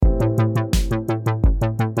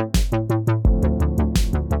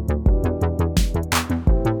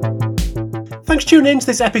Thanks for tuning in to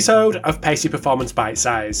this episode of Pacey Performance Bite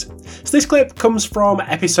Size. So this clip comes from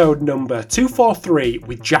episode number 243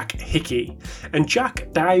 with Jack Hickey, and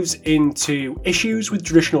Jack dives into issues with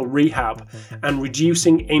traditional rehab and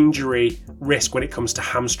reducing injury risk when it comes to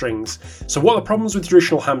hamstrings. So what are the problems with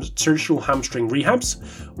traditional hamstring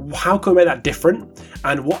rehabs? How can we make that different?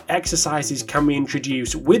 And what exercises can we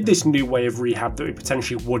introduce with this new way of rehab that we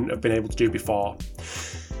potentially wouldn't have been able to do before?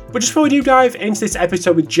 But just before we do dive into this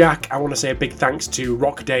episode with Jack, I want to say a big thanks to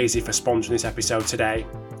Rock Daisy for sponsoring this episode today.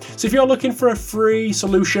 So if you're looking for a free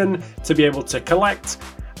solution to be able to collect,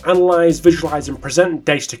 analyse, visualise and present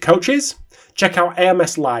data to coaches, check out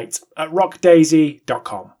AMS Lite at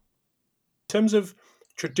rockdaisy.com. In terms of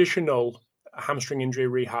traditional hamstring injury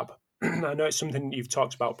rehab, I know it's something you've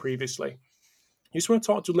talked about previously. You just want to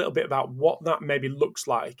talk to a little bit about what that maybe looks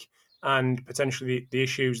like and potentially the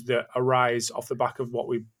issues that arise off the back of what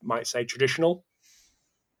we might say traditional.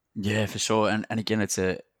 Yeah, for sure. And again, it's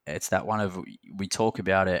that one of, we talk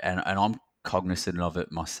about it and I'm cognizant of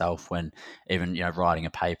it myself when even, writing a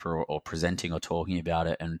paper or presenting or talking about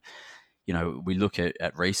it. And, we look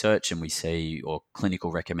at research and we see, or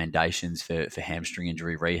clinical recommendations for hamstring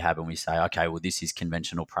injury rehab, and we say, okay, well, this is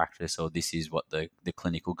conventional practice, or this is what the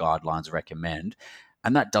clinical guidelines recommend.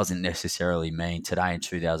 And that doesn't necessarily mean today in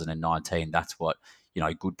 2019, that's what,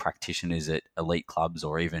 good practitioners at elite clubs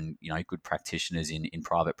or even, good practitioners in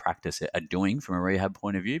private practice are doing from a rehab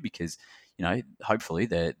point of view, because, hopefully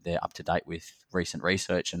they're up to date with recent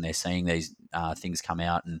research and they're seeing these things come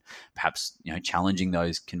out and perhaps, challenging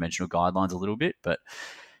those conventional guidelines a little bit. But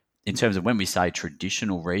in terms of when we say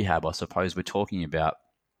traditional rehab, I suppose we're talking about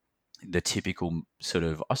the typical sort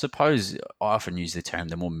of, I suppose I often use the term,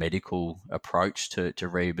 the more medical approach to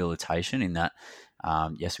rehabilitation, in that,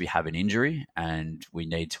 yes, we have an injury and we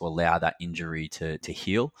need to allow that injury to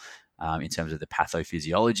heal. In terms of the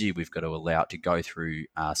pathophysiology, we've got to allow it to go through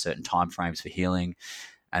certain timeframes for healing.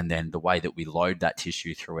 And then the way that we load that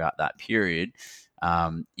tissue throughout that period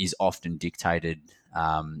is often dictated,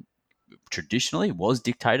 traditionally was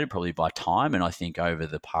dictated probably by time. And I think over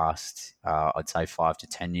the past, I'd say 5 to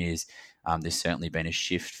 10 years, there's certainly been a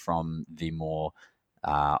shift from the more,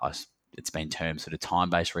 it's been termed sort of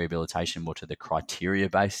time-based rehabilitation, more to the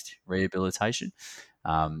criteria-based rehabilitation,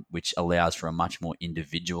 which allows for a much more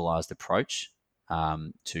individualized approach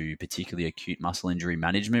to particularly acute muscle injury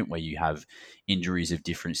management, where you have injuries of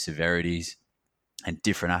different severities and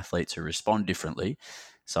different athletes who respond differently.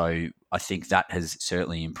 So I think that has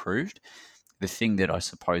certainly improved. The thing that I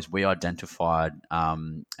suppose we identified,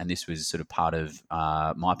 and this was sort of part of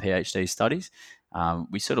my PhD studies,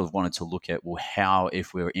 we sort of wanted to look at, well, how,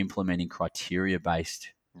 if we were implementing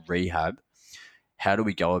criteria-based rehab, how do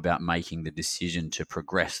we go about making the decision to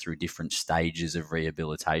progress through different stages of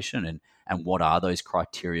rehabilitation, and what are those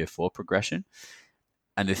criteria for progression?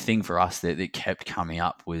 And the thing for us that kept coming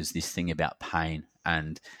up was this thing about pain,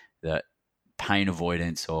 and that pain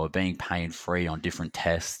avoidance or being pain-free on different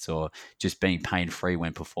tests, or just being pain-free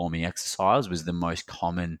when performing exercise, was the most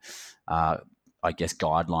common,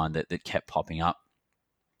 guideline that kept popping up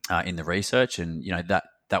in the research. And,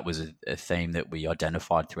 that was a theme that we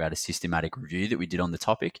identified throughout a systematic review that we did on the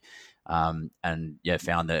topic. Found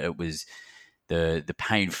that it was the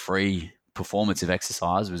pain-free performance of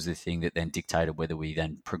exercise was the thing that then dictated whether we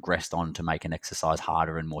then progressed on to make an exercise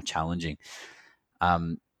harder and more challenging.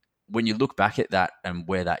 When you look back at that and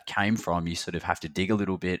where that came from, you sort of have to dig a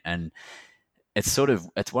little bit. And it's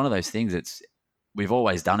one of those things we've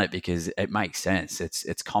always done it because it makes sense.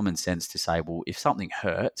 It's common sense to say, well, if something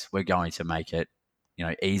hurts, we're going to make it,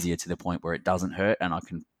 easier to the point where it doesn't hurt and I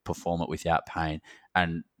can perform it without pain.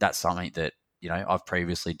 And that's something that, I've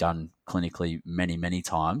previously done clinically many, many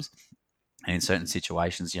times, and in certain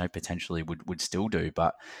situations, potentially would still do.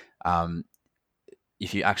 But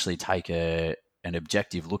if you actually take an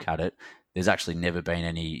objective look at it, there's actually never been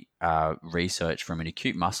any research from an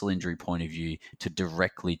acute muscle injury point of view to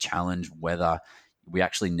directly challenge whether we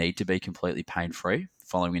actually need to be completely pain-free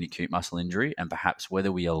following an acute muscle injury, and perhaps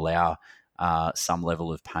whether we allow some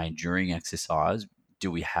level of pain during exercise, do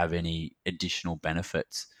we have any additional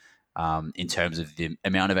benefits in terms of the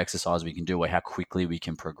amount of exercise we can do or how quickly we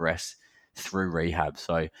can progress through rehab.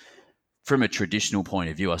 So from a traditional point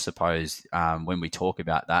of view, I suppose when we talk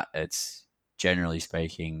about that, it's generally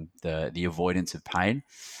speaking the avoidance of pain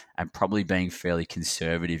and probably being fairly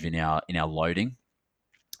conservative in our loading.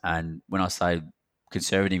 And when I say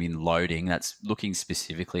conservative in loading, that's looking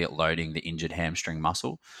specifically at loading the injured hamstring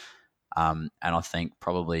muscle. And I think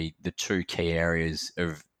probably the two key areas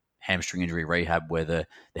of hamstring injury rehab where the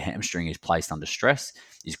hamstring is placed under stress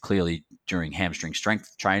is clearly during hamstring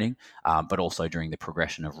strength training, but also during the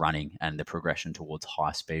progression of running and the progression towards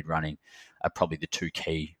high-speed running are probably the two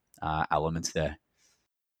key elements there.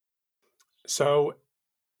 So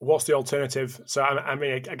what's the alternative? So, I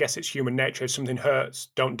mean, I guess it's human nature. If something hurts,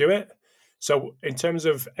 don't do it. So in terms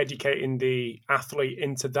of educating the athlete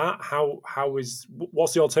into that,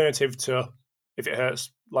 what's the alternative to if it hurts,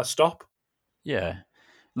 let's stop? Yeah.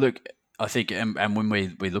 Look, I think, and when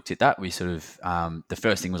we looked at that, we sort of, the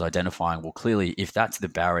first thing was identifying, well, clearly, if that's the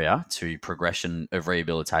barrier to progression of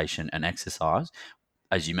rehabilitation and exercise,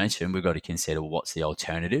 as you mentioned, we've got to consider what's the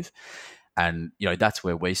alternative. And, that's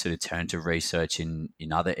where we sort of turn to research in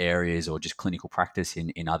other areas or just clinical practice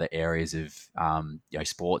in other areas of,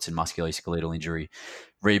 sports and musculoskeletal injury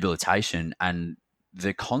rehabilitation. And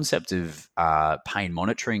the concept of pain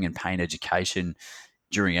monitoring and pain education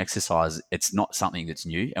during exercise, it's not something that's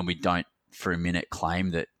new. And we don't for a minute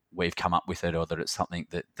claim that we've come up with it or that it's something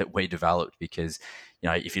that we developed, because,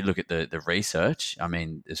 if you look at the research, I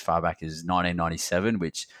mean, as far back as 1997,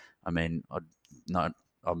 which, I mean,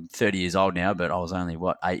 I'm 30 years old now, but I was only,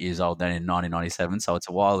 8 years old then in 1997. So it's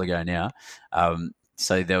a while ago now.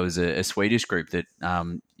 So there was a Swedish group that,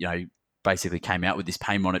 basically came out with this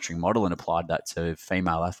pain monitoring model and applied that to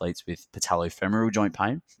female athletes with patellofemoral joint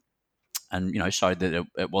pain, and, showed that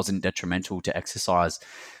it wasn't detrimental to exercise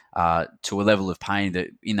to a level of pain that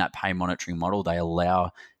in that pain monitoring model, they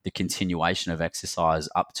allow the continuation of exercise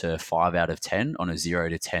up to 5 out of 10 on a 0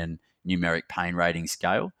 to 10 numeric pain rating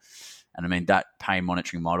scale. And I mean, that pain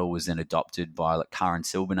monitoring model was then adopted by Karin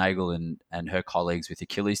Silbernagel and her colleagues with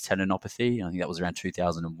Achilles tendinopathy. I think that was around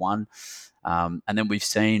 2001. And then we've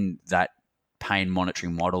seen that pain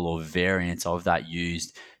monitoring model or variants of that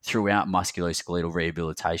used throughout musculoskeletal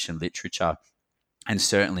rehabilitation literature, and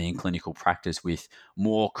certainly in clinical practice with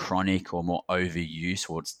more chronic or more overuse,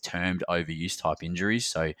 or it's termed overuse type injuries.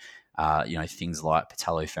 So, things like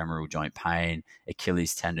patellofemoral joint pain,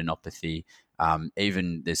 Achilles tendinopathy.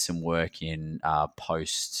 Even there's some work in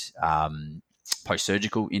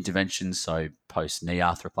post-surgical interventions, so post-knee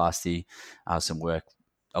arthroplasty, some work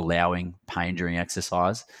allowing pain during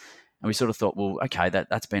exercise. And we sort of thought, well, okay,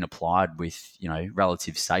 that's been applied with,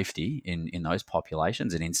 relative safety in those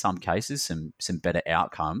populations, and in some cases, some better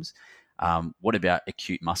outcomes. What about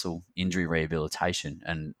acute muscle injury rehabilitation?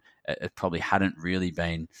 And it probably hadn't really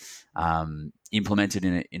been implemented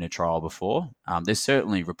in a trial before. There's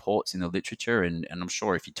certainly reports in the literature, and I'm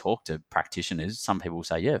sure if you talk to practitioners, some people will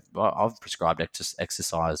say, yeah, well, I've prescribed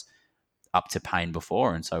exercise up to pain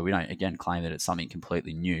before. And so we don't, again, claim that it's something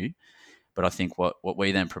completely new. But I think what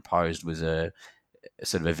we then proposed was a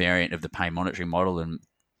sort of a variant of the pain monitoring model, and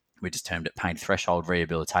we just termed it pain threshold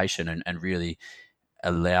rehabilitation, and really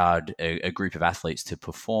allowed a group of athletes to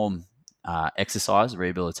perform exercise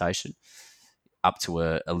rehabilitation up to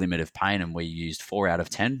a limit of pain, and we used 4 out of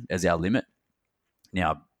 10 as our limit.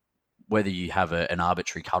 Now, whether you have an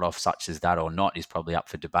arbitrary cutoff such as that or not is probably up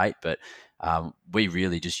for debate, but we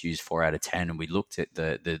really just used 4 out of 10, and we looked at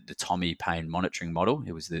the Tommy pain monitoring model.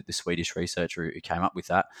 It was the Swedish researcher who came up with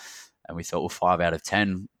that, and we thought, well, 5 out of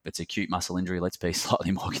 10, it's acute muscle injury, let's be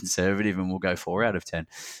slightly more conservative, and we'll go 4 out of 10.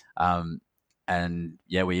 And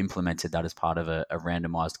yeah, we implemented that as part of a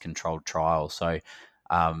randomized controlled trial. So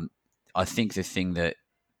I think the thing that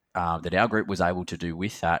our group was able to do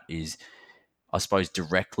with that is, I suppose,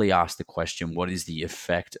 directly ask the question, what is the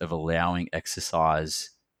effect of allowing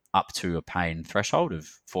exercise up to a pain threshold of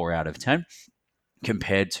 4 out of 10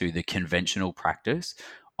 compared to the conventional practice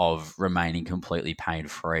of remaining completely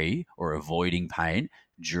pain-free or avoiding pain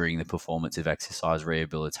during the performance of exercise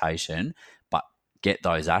rehabilitation, but get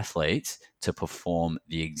those athletes to perform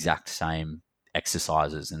the exact same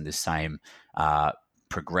exercises and the same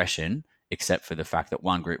progression, except for the fact that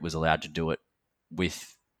one group was allowed to do it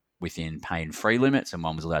within pain-free limits and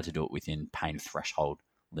one was allowed to do it within pain threshold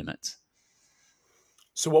limits.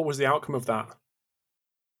 So what was the outcome of that?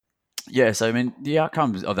 Yeah, so I mean, the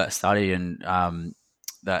outcomes of that study, and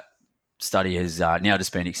that study has now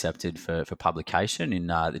just been accepted for publication in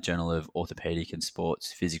the Journal of Orthopedic and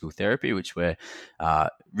Sports Physical Therapy, which we're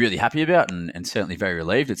really happy about and certainly very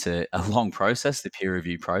relieved. It's a long process, the peer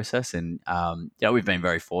review process, and we've been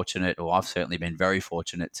very fortunate, or I've certainly been very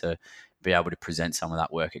fortunate to be able to present some of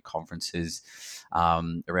that work at conferences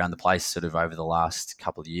around the place sort of over the last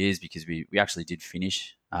couple of years, because we actually did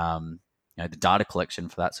finish the data collection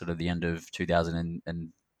for that sort of the end of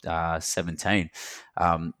 2017.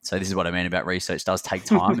 So this is what I mean about research does take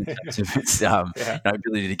time in terms of its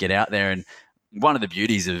ability to get out there. And one of the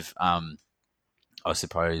beauties of I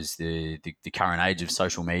suppose the current age of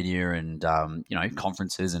social media and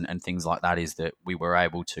conferences and things like that is that we were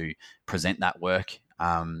able to present that work,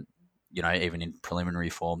 even in preliminary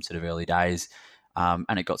form, sort of early days,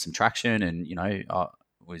 and it got some traction. And I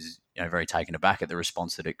was very taken aback at the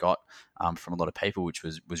response that it got from a lot of people, which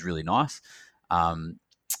was really nice. And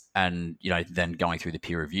then going through the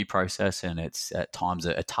peer review process, and it's at times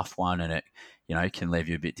a tough one, and it can leave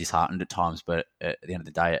you a bit disheartened at times, but at the end of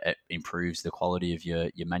the day, it improves the quality of your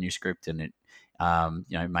manuscript, and it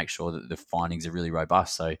makes sure that the findings are really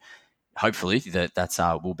robust. So hopefully that's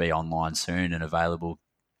will be online soon and available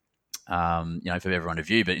for everyone to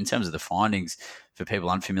view. But in terms of the findings, for people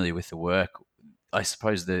unfamiliar with the work, I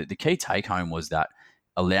suppose the key take home was that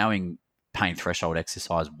allowing pain threshold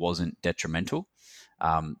exercise wasn't detrimental,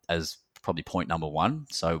 as probably point number one.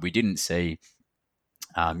 So we didn't see,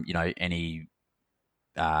 any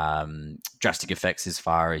drastic effects as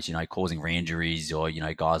far as causing re-injuries, or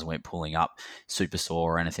guys weren't pulling up super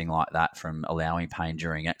sore or anything like that from allowing pain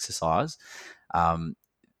during exercise.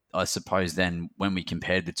 I suppose then when we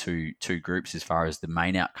compared the two groups as far as the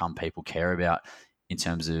main outcome people care about in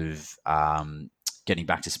terms of getting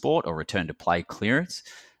back to sport or return to play clearance,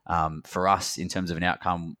 for us, in terms of an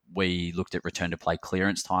outcome, we looked at return to play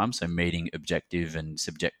clearance time, so meeting objective and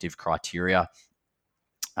subjective criteria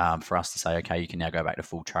for us to say, okay, you can now go back to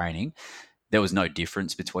full training. There was no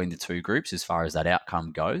difference between the two groups as far as that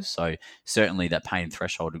outcome goes. So certainly that pain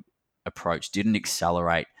threshold approach didn't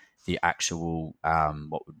accelerate the actual,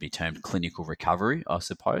 what would be termed clinical recovery, I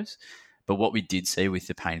suppose. But what we did see with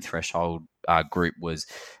the pain threshold group was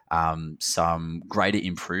some greater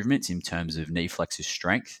improvements in terms of knee flexor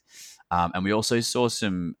strength. And we also saw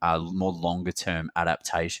some more longer-term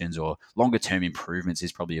adaptations, or longer-term improvements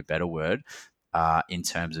is probably a better word, in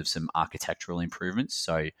terms of some architectural improvements.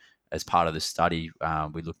 So as part of the study,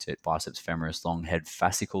 we looked at biceps femoris long head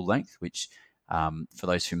fascicle length, which for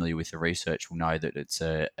those familiar with the research will know that it's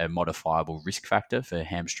a modifiable risk factor for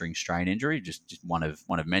hamstring strain injury, just one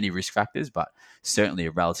of many risk factors, but certainly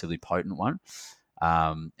a relatively potent one.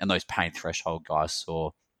 And those pain threshold guys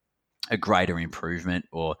saw a greater improvement,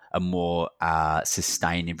 or a more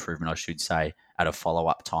sustained improvement, I should say, at a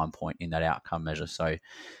follow-up time point in that outcome measure. So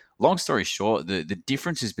long story short, the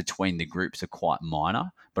differences between the groups are quite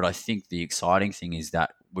minor, but I think the exciting thing is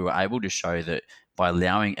that we were able to show that by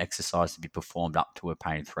allowing exercise to be performed up to a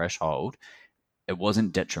pain threshold, it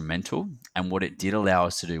wasn't detrimental. And what it did allow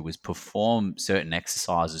us to do was perform certain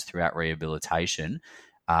exercises throughout rehabilitation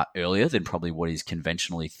earlier than probably what is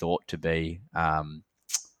conventionally thought to be,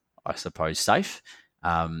 I suppose, safe.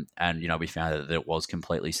 And we found that it was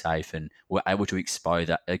completely safe, and we're able to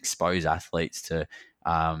expose athletes to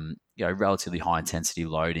relatively high intensity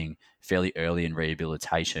loading fairly early in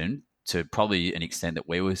rehabilitation, to probably an extent that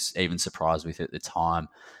we were even surprised with at the time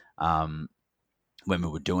when we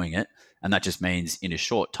were doing it. And that just means in a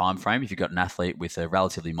short time frame, if you've got an athlete with a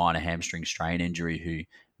relatively minor hamstring strain injury who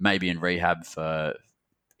may be in rehab for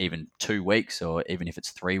even 2 weeks, or even if it's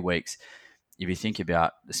 3 weeks, if you think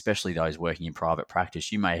about especially those working in private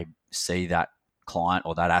practice, you may see that client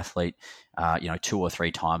or that athlete 2 or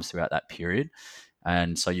 3 times throughout that period.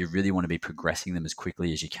 And so you really want to be progressing them as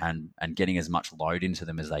quickly as you can and getting as much load into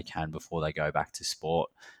them as they can before they go back to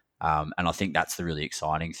sport. And I think that's the really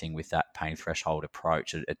exciting thing with that pain threshold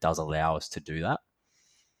approach. It does allow us to do that.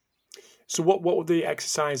 So what were the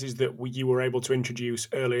exercises that you were able to introduce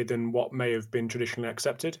earlier than what may have been traditionally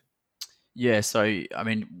accepted? Yeah, so, I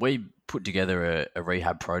mean, we put together a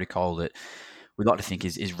rehab protocol that we'd like to think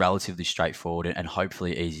is relatively straightforward and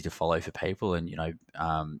hopefully easy to follow for people. And,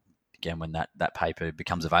 again, when that paper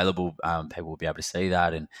becomes available, people will be able to see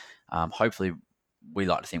that. And hopefully, we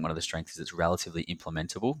like to think one of the strengths is it's relatively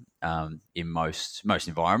implementable in most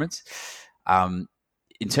environments.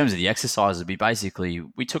 In terms of the exercises,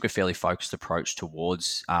 we took a fairly focused approach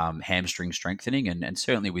towards hamstring strengthening, and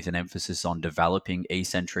certainly with an emphasis on developing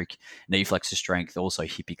eccentric knee flexor strength, also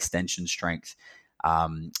hip extension strength,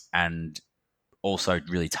 and also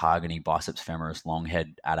really targeting biceps femoris long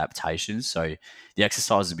head adaptations. So the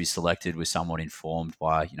exercises we selected was somewhat informed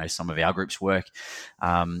by some of our group's work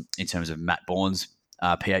in terms of Matt Bourne's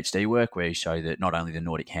PhD work, where he showed that not only the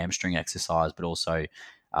Nordic hamstring exercise but also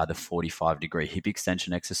the 45-degree hip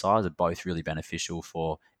extension exercise are both really beneficial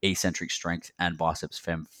for eccentric strength and biceps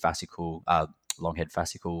fascicle long head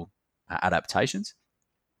fascicle adaptations.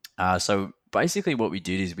 So basically what we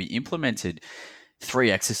did is we implemented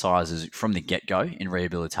 3 exercises from the get-go in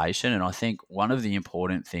rehabilitation. And I think one of the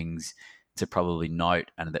important things to probably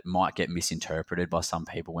note, and that might get misinterpreted by some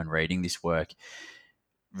people when reading this work,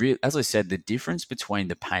 as I said, the difference between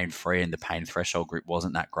the pain-free and the pain threshold group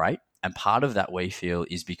wasn't that great. And part of that, we feel,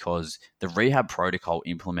 is because the rehab protocol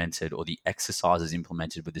implemented, or the exercises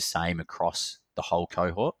implemented, were the same across the whole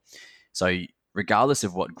cohort. So regardless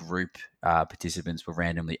of what group participants were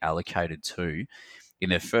randomly allocated to, in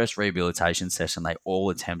their first rehabilitation session, they all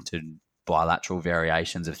attempted bilateral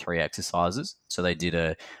variations of 3 exercises. So they did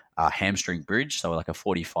a hamstring bridge, so like a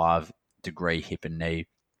 45-degree hip and knee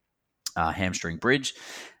hamstring bridge.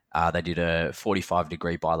 They did a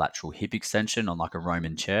 45-degree bilateral hip extension on like a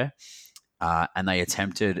Roman chair. And they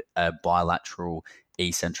attempted a bilateral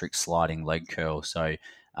eccentric sliding leg curl. So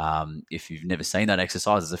if you've never seen that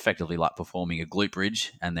exercise, it's effectively like performing a glute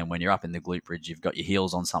bridge. And then when you're up in the glute bridge, you've got your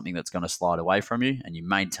heels on something that's going to slide away from you, and you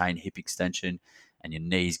maintain hip extension, and your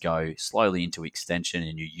knees go slowly into extension,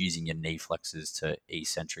 and you're using your knee flexors to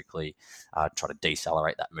eccentrically try to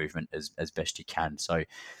decelerate that movement as best you can. So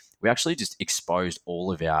we actually just exposed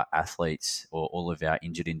all of our athletes, or all of our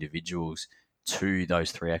injured individuals, to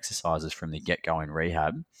those 3 exercises from the get-go in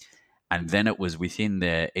rehab. And then it was within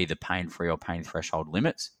their either pain-free or pain threshold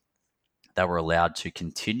limits. They were allowed to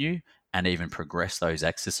continue and even progress those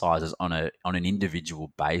exercises on an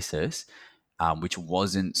individual basis, which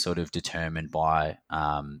wasn't sort of determined by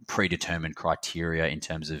predetermined criteria in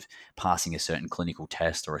terms of passing a certain clinical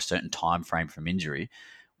test or a certain time frame from injury.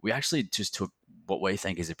 We actually just took what we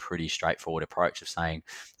think is a pretty straightforward approach of saying,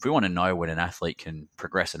 if we want to know when an athlete can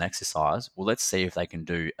progress an exercise, well, let's see if they can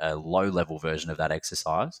do a low-level version of that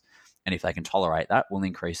exercise. And if they can tolerate that, we'll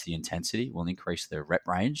increase the intensity, we'll increase the rep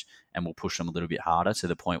range, and we'll push them a little bit harder to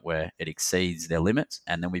the point where it exceeds their limits,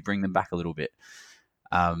 and then we bring them back a little bit.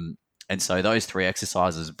 And so those 3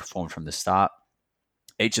 exercises are performed from the start.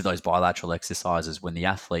 Each of those bilateral exercises, when the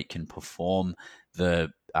athlete can perform the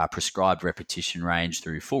prescribed repetition range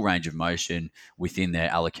through full range of motion within their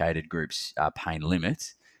allocated group's pain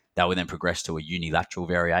limits, they will then progress to a unilateral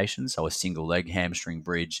variation, so a single leg hamstring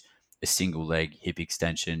bridge, a single leg hip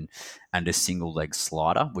extension, and a single leg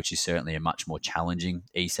slider, which is certainly a much more challenging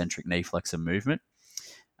eccentric knee flexor movement.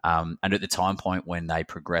 And at the time point when they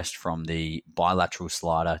progressed from the bilateral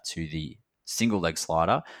slider to the single leg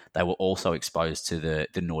slider, they were also exposed to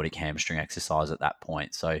the Nordic hamstring exercise at that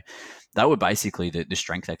point. So they were basically the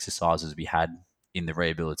strength exercises we had in the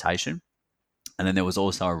rehabilitation. And then there was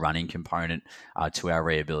also a running component to our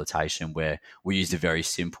rehabilitation, where we used a very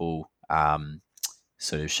simple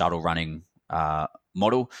sort of shuttle running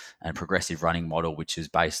model and progressive running model, which is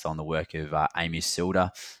based on the work of Amy Silder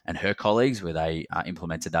and her colleagues, where they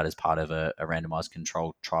implemented that as part of a randomized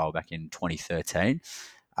controlled trial back in 2013.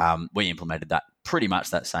 We implemented that pretty much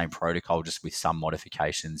that same protocol, just with some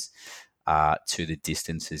modifications to the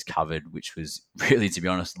distances covered, which was really, to be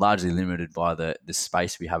honest, largely limited by the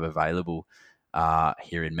space we have available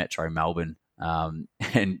here in Metro Melbourne.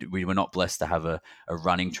 And we were not blessed to have a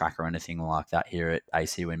running track or anything like that here at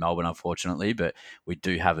ACU in Melbourne, unfortunately, but we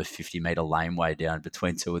do have a 50-metre laneway down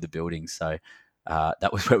between 2 of the buildings. So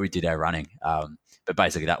that was where we did our running. But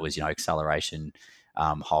basically that was, acceleration,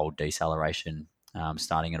 hold, deceleration,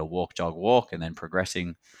 starting at a walk, jog, walk, and then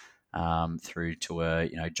progressing through to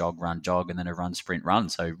a jog, run, jog, and then a run, sprint, run.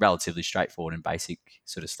 So relatively straightforward and basic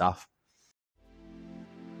sort of stuff.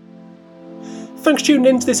 Thanks for tuning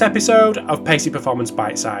in to this episode of Pacey Performance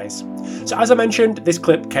Bite Size. So as I mentioned, this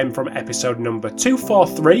clip came from episode number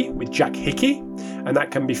 243 with Jack Hickey, and that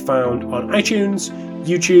can be found on iTunes,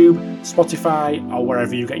 YouTube, Spotify, or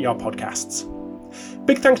wherever you get your podcasts.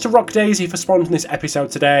 Big thanks to Rock Daisy for sponsoring this episode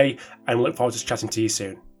today, and look forward to chatting to you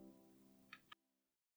soon.